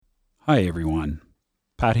Hi, everyone.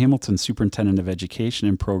 Pat Hamilton, Superintendent of Education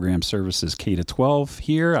and Program Services K-12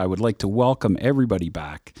 here. I would like to welcome everybody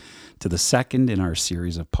back to the second in our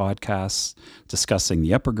series of podcasts discussing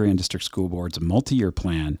the Upper Grand District School Board's multi-year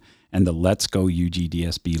plan and the Let's Go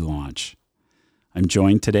UGDSB launch. I'm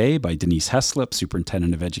joined today by Denise Heslip,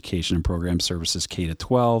 Superintendent of Education and Program Services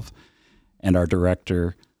K-12, and our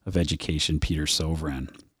Director of Education, Peter Sovran.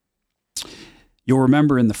 You'll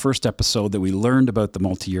remember in the first episode that we learned about the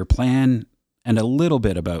multi-year plan and a little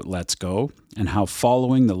bit about Let's Go and how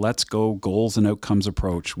following the Let's Go goals and outcomes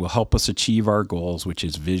approach will help us achieve our goals, which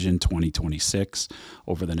is Vision 2026,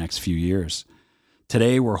 over the next few years.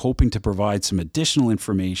 Today, we're hoping to provide some additional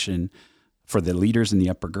information for the leaders in the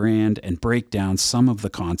Upper Grand and break down some of the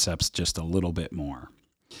concepts just a little bit more.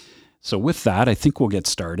 So with that, I think we'll get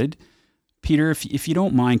started. Peter, if you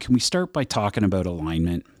don't mind, can we start by talking about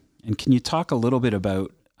alignment? And can you talk a little bit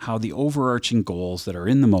about how the overarching goals that are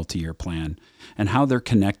in the multi-year plan and how they're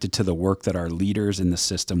connected to the work that our leaders in the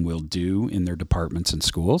system will do in their departments and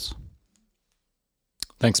schools?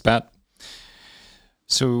 Thanks, Pat.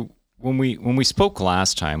 So when we spoke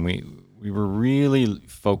last time, we were really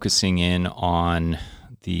focusing in on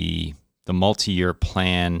the multi-year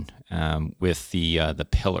plan with the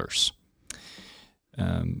pillars.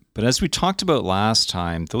 But as we talked about last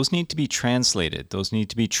time, those need to be translated. Those need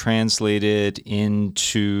to be translated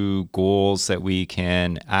into goals that we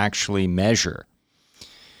can actually measure.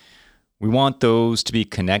 We want those to be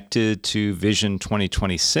connected to Vision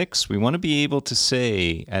 2026. We want to be able to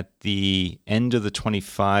say at the end of the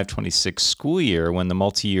 25-26 school year, when the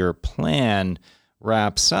multi-year plan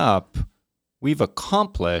wraps up, we've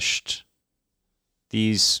accomplished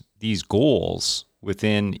these goals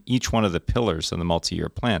within each one of the pillars of the multi-year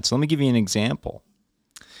plan. So let me give you an example.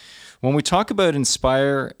 When we talk about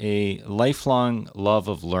inspire a lifelong love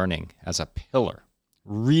of learning as a pillar,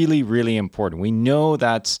 really, really important. We know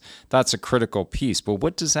that's a critical piece, but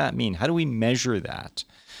what does that mean? How do we measure that?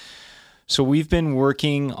 So we've been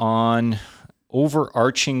working on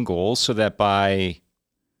overarching goals so that by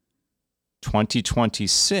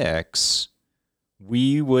 2026,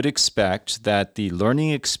 we would expect that the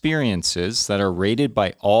learning experiences that are rated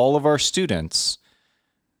by all of our students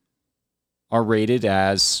are rated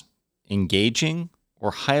as engaging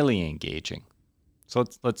or highly engaging. So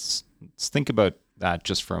let's think about that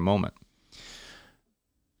just for a moment.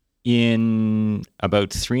 In about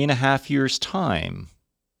 3.5 years' time,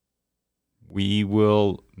 we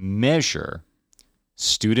will measure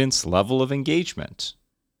students' level of engagement.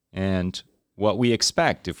 And what we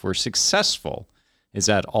expect, if we're successful, is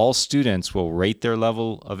that all students will rate their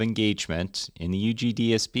level of engagement in the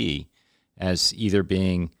UGDSB as either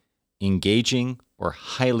being engaging or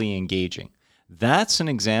highly engaging. That's an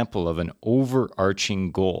example of an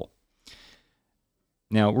overarching goal.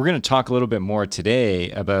 Now, we're going to talk a little bit more today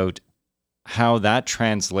about how that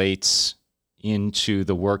translates into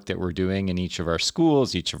the work that we're doing in each of our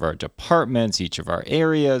schools, each of our departments, each of our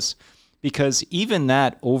areas, because even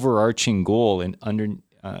that overarching goal under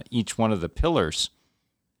each one of the pillars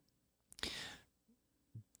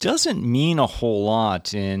doesn't mean a whole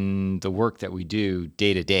lot in the work that we do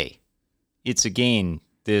day to day. It's, again,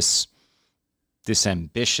 this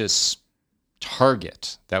ambitious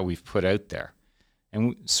target that we've put out there.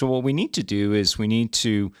 And so what we need to do is we need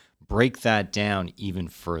to break that down even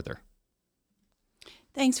further.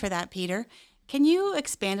 Thanks for that, Peter. Can you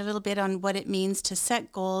expand a little bit on what it means to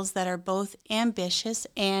set goals that are both ambitious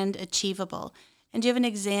and achievable? And do you have an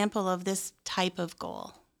example of this type of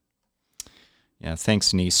goal? Yeah, thanks,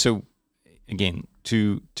 Denise. So again,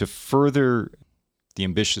 to further the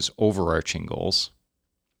ambitious overarching goals,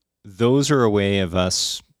 those are a way of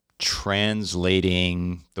us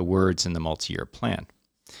translating the words in the multi-year plan.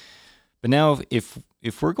 But now if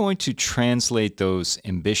we're going to translate those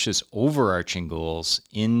ambitious overarching goals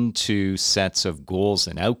into sets of goals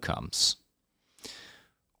and outcomes,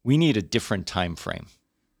 we need a different time frame.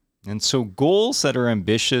 And so goals that are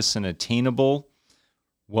ambitious and attainable,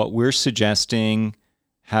 what we're suggesting,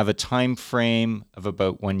 have a time frame of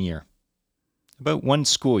about 1 year, about one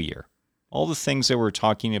school year. All the things that we're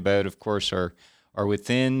talking about, of course, are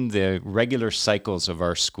within the regular cycles of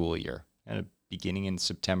our school year, and beginning in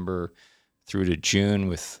September through to June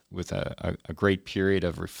with a great period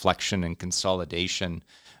of reflection and consolidation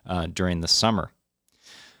during the summer.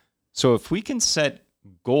 So if we can set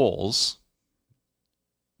goals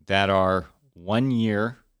that are 1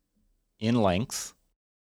 year in length,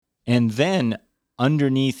 and then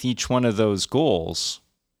underneath each one of those goals,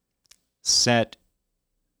 set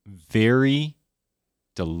very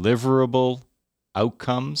deliverable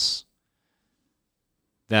outcomes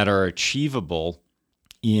that are achievable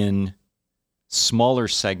in smaller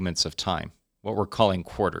segments of time, what we're calling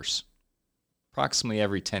quarters, approximately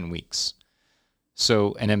every 10 weeks.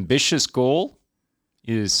 So an ambitious goal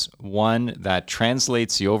is one that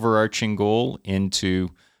translates the overarching goal into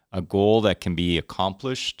a goal that can be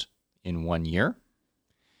accomplished in 1 year.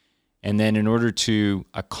 And then in order to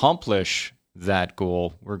accomplish that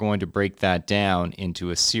goal, we're going to break that down into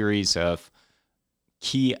a series of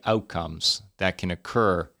key outcomes that can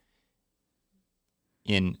occur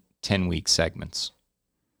in 10-week segments.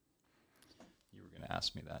 You were going to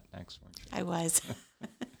ask me that next, weren't you? I was.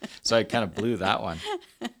 So I kind of blew that one.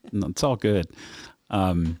 No, it's all good.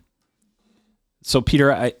 So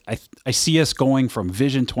Peter, I see us going from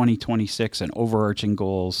Vision 2026 and overarching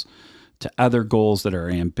goals to other goals that are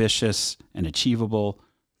ambitious and achievable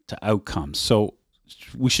to outcomes. So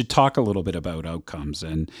we should talk a little bit about outcomes,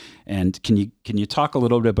 and can you talk a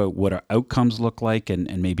little bit about what our outcomes look like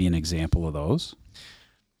and maybe an example of those?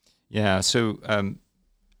 Yeah. So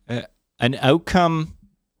an outcome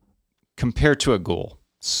compared to a goal.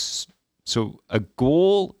 So a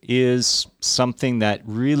goal is something that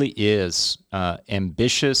really is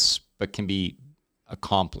ambitious but can be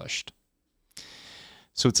accomplished.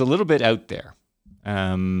 So it's a little bit out there.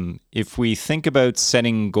 If we think about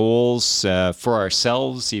setting goals for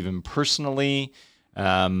ourselves, even personally,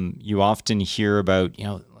 you often hear about,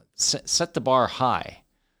 set the bar high.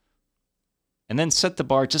 And then set the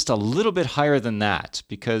bar just a little bit higher than that,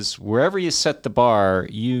 because wherever you set the bar,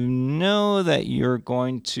 you know that you're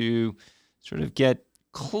going to sort of get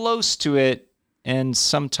close to it and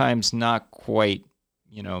sometimes not quite,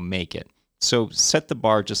 make it. So set the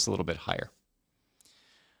bar just a little bit higher.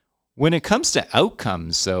 When it comes to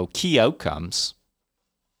outcomes, though, key outcomes,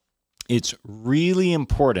 it's really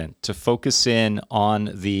important to focus in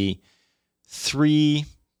on the 3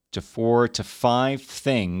 to 4 to 5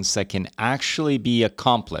 things that can actually be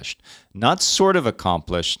accomplished. Not sort of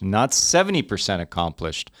accomplished, not 70%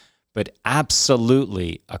 accomplished, but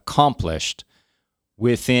absolutely accomplished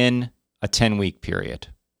within a 10-week period.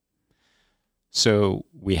 So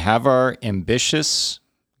we have our ambitious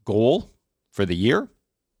goal for the year,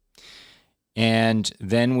 and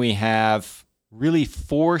then we have really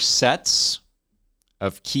 4 sets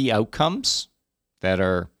of key outcomes that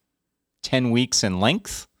are 10 weeks in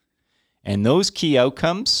length. And those key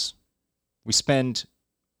outcomes, we spend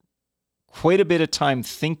quite a bit of time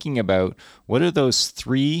thinking about what are those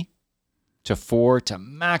 3 to 4 to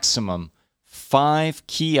maximum 5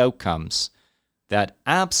 key outcomes that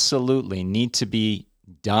absolutely need to be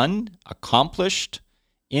done, accomplished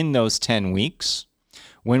in those 10 weeks.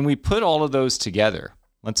 When we put all of those together,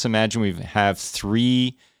 let's imagine we have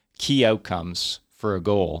 3 key outcomes for a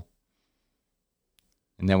goal.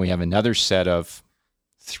 And then we have another set of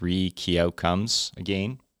 3 key outcomes,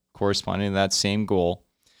 again, corresponding to that same goal.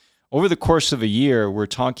 Over the course of a year, we're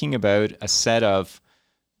talking about a set of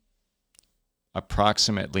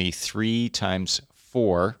approximately 3 times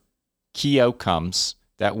 4 key outcomes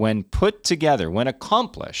that when put together, when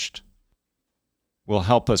accomplished, will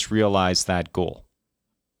help us realize that goal.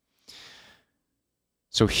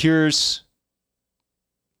 So here's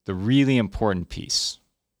the really important piece.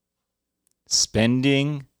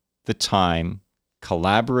 Spending the time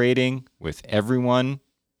collaborating with everyone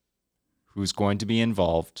who's going to be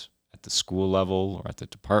involved at the school level or at the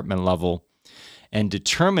department level, and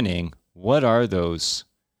determining what are those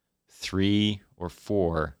 3 or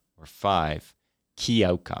 4 or 5 key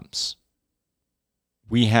outcomes.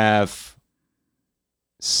 We have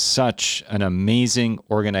such an amazing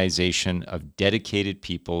organization of dedicated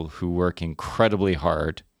people who work incredibly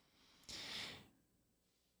hard.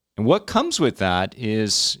 And what comes with that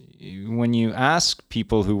is when you ask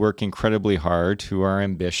people who work incredibly hard, who are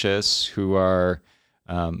ambitious, who are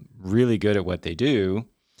really good at what they do,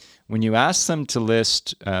 when you ask them to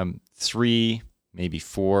list 3, maybe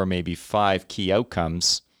 4, maybe 5 key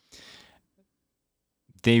outcomes,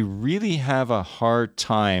 they really have a hard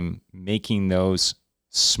time making those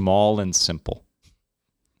small and simple.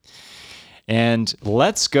 And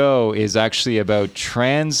Let's Go is actually about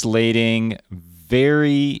translating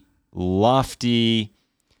very lofty,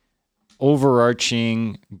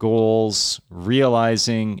 overarching goals,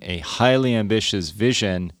 realizing a highly ambitious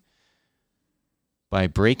vision by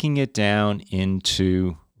breaking it down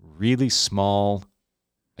into really small,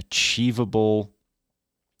 achievable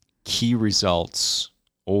key results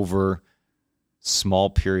over small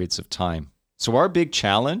periods of time. So our big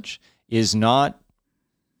challenge is not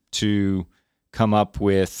to come up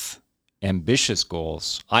with ambitious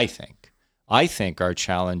goals, I think. I think our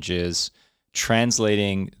challenge is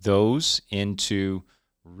translating those into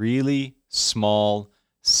really small,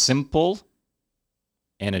 simple,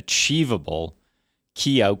 and achievable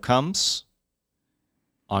key outcomes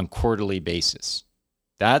on quarterly basis.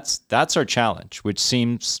 That's our challenge, which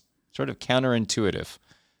seems sort of counterintuitive,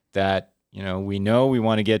 that we know we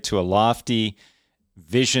want to get to a lofty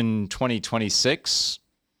Vision 2026,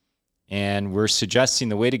 and we're suggesting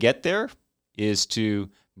the way to get there is to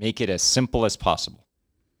make it as simple as possible.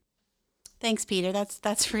 Thanks, Peter.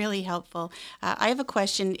 That's really helpful. I have a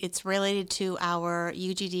question. It's related to our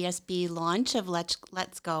UGDSB launch of Let's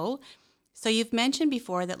Go. So you've mentioned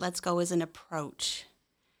before that Let's Go is an approach.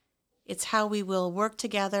 It's how we will work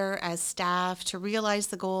together as staff to realize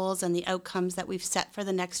the goals and the outcomes that we've set for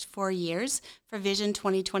the next 4 years for Vision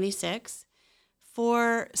 2026.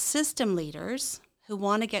 For system leaders who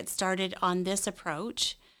want to get started on this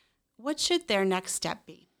approach, what should their next step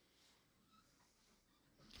be?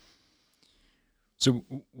 So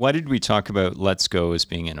why did we talk about Let's Go as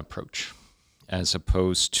being an approach, as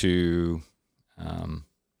opposed to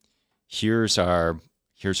here's our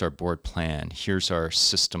board plan, here's our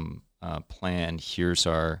system plan, here's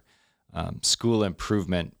our school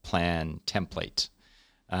improvement plan template?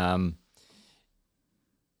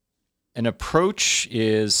 An approach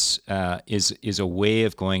is a way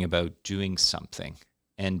of going about doing something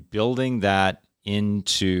and building that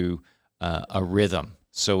into a rhythm,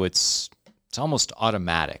 so it's almost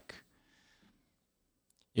automatic.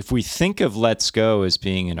 If we think of Let's Go as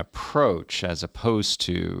being an approach as opposed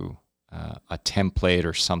to a template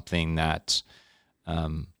or something that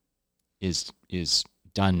is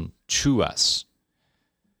done to us,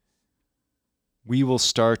 we will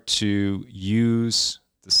start to use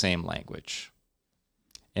the same language.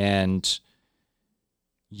 And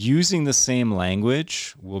using the same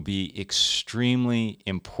language will be extremely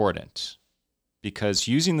important, because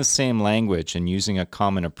using the same language and using a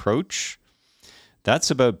common approach,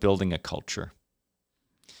 that's about building a culture.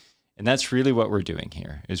 And that's really what we're doing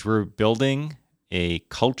here, is we're building a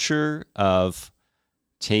culture of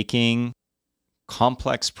taking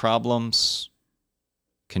complex problems,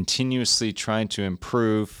 continuously trying to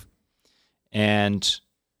improve, and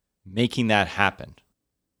making that happen.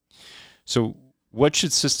 So what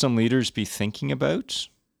should system leaders be thinking about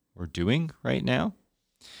or doing right now?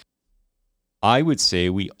 I would say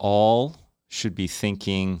we all should be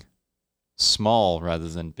thinking small rather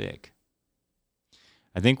than big.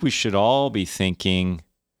 I think we should all be thinking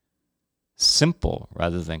simple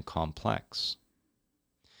rather than complex.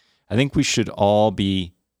 I think we should all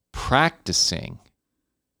be practicing,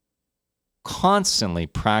 constantly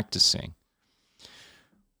practicing,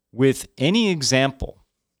 with any example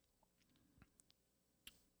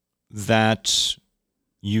that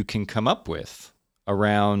you can come up with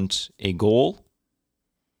around a goal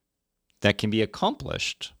that can be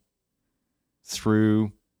accomplished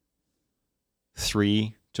through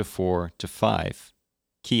 3 to 4 to 5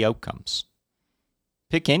 key outcomes.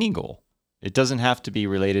 Pick any goal. It doesn't have to be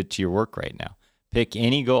related to your work right now. Pick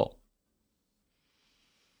any goal.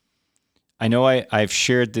 I know I've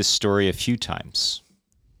shared this story a few times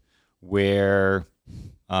where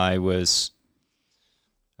I was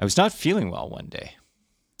not feeling well one day.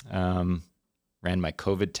 Ran my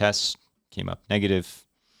COVID test, came up negative.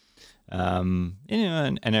 And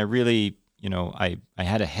I really, I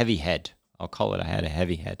had a heavy head. I'll call it, I had a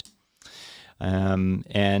heavy head.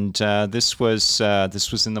 This was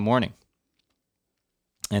in the morning.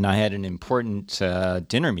 And I had an important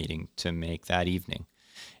dinner meeting to make that evening.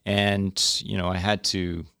 And, I had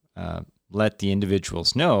to let the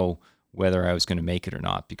individuals know whether I was going to make it or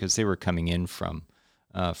not, because they were coming in from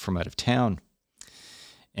out of town.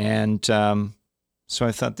 And so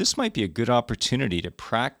I thought this might be a good opportunity to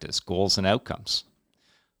practice goals and outcomes.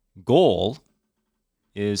 Goal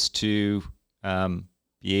is to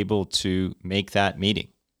be able to make that meeting.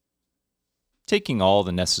 Taking all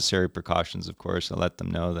the necessary precautions, of course. I let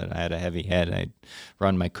them know that I had a heavy head. I'd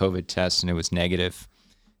run my COVID test and it was negative.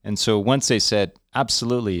 And so once they said,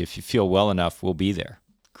 absolutely, if you feel well enough, we'll be there.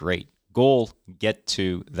 Great. Goal, get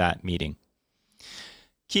to that meeting.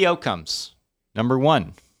 Key outcomes. Number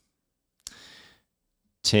 1,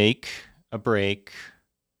 take a break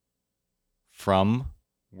from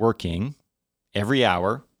working every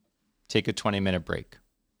hour. Take a 20-minute break.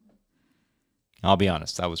 I'll be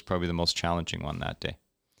honest, that was probably the most challenging one that day.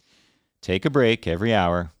 Take a break every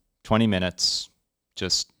hour, 20 minutes,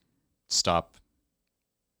 just stop.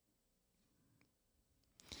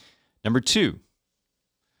 Number 2,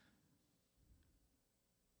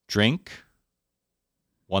 drink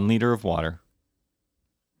 1 liter of water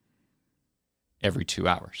every 2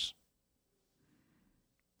 hours.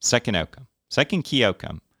 Second key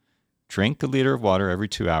outcome, drink a liter of water every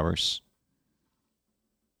 2 hours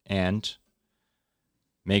and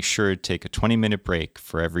make sure to take a 20-minute break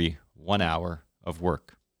for every 1 hour of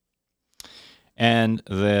work. And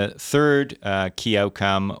the third key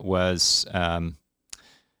outcome was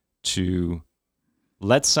to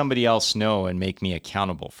let somebody else know and make me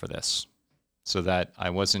accountable for this, so that I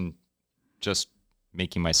wasn't just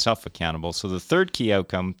making myself accountable. So the third key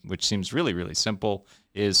outcome, which seems really, really simple,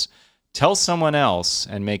 is tell someone else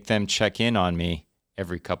and make them check in on me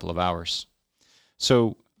every couple of hours.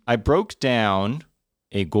 So I broke down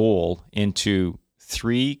a goal into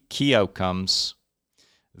 3 key outcomes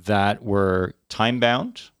that were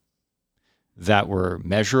time-bound, that were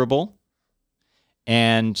measurable,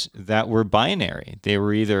 and that were binary. They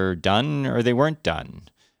were either done or they weren't done.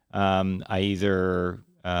 I either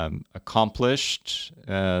accomplished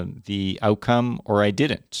the outcome or I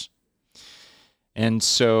didn't. And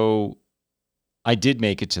so I did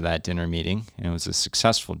make it to that dinner meeting, and it was a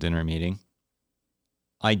successful dinner meeting.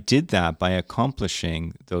 I did that by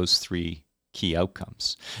accomplishing those 3 key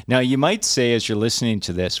outcomes. Now, you might say, as you're listening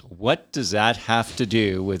to this, what does that have to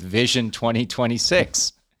do with Vision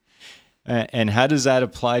 2026? And how does that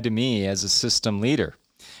apply to me as a system leader?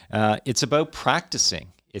 It's about practicing.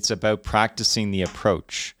 It's about practicing the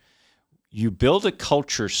approach. You build a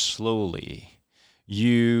culture slowly.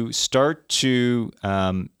 You start to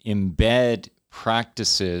embed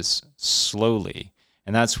practices slowly.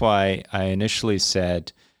 And that's why I initially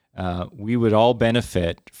said we would all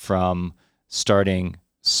benefit from starting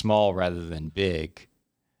small rather than big,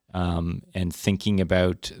 and thinking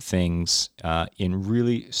about things in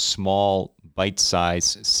really small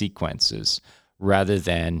bite-sized sequences rather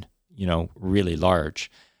than, really large.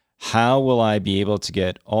 How will I be able to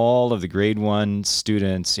get all of the grade 1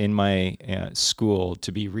 students in my school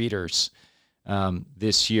to be readers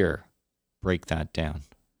this year? Break that down.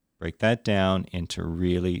 Break that down into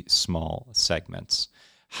really small segments.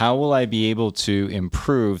 How will I be able to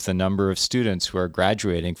improve the number of students who are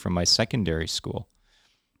graduating from my secondary school?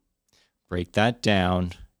 Break that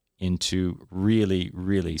down into really,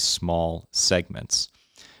 really small segments.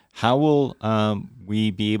 How will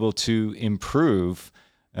we be able to improve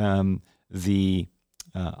the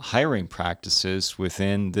hiring practices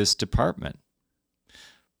within this department?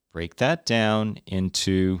 Break that down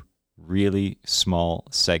into really small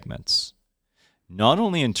segments. Not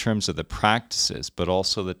only in terms of the practices, but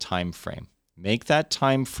also the time frame. Make that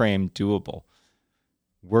time frame doable.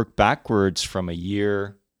 Work backwards from a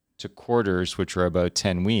year to quarters, which are about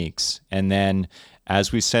 10 weeks. And then,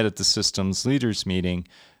 as we said at the systems leaders meeting,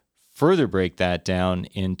 further break that down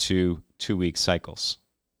into 2-week cycles.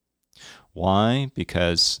 Why?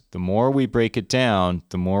 Because the more we break it down,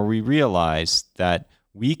 the more we realize that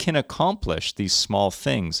we can accomplish these small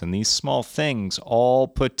things. And these small things all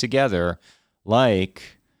put together,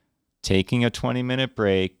 like taking a 20-minute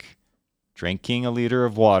break, drinking a liter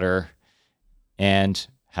of water, and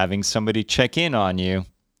having somebody check in on you.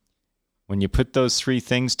 When you put those 3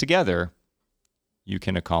 things together, you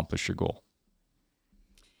can accomplish your goal.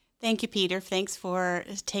 Thank you, Peter. Thanks for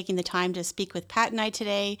taking the time to speak with Pat and I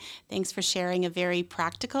today. Thanks for sharing a very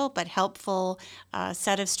practical but helpful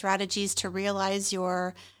set of strategies to realize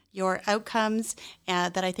your outcomes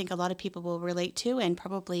that I think a lot of people will relate to and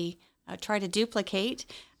probably try to duplicate.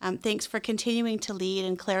 Thanks for continuing to lead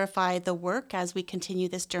and clarify the work as we continue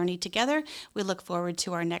this journey together. We look forward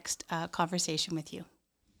to our next conversation with you.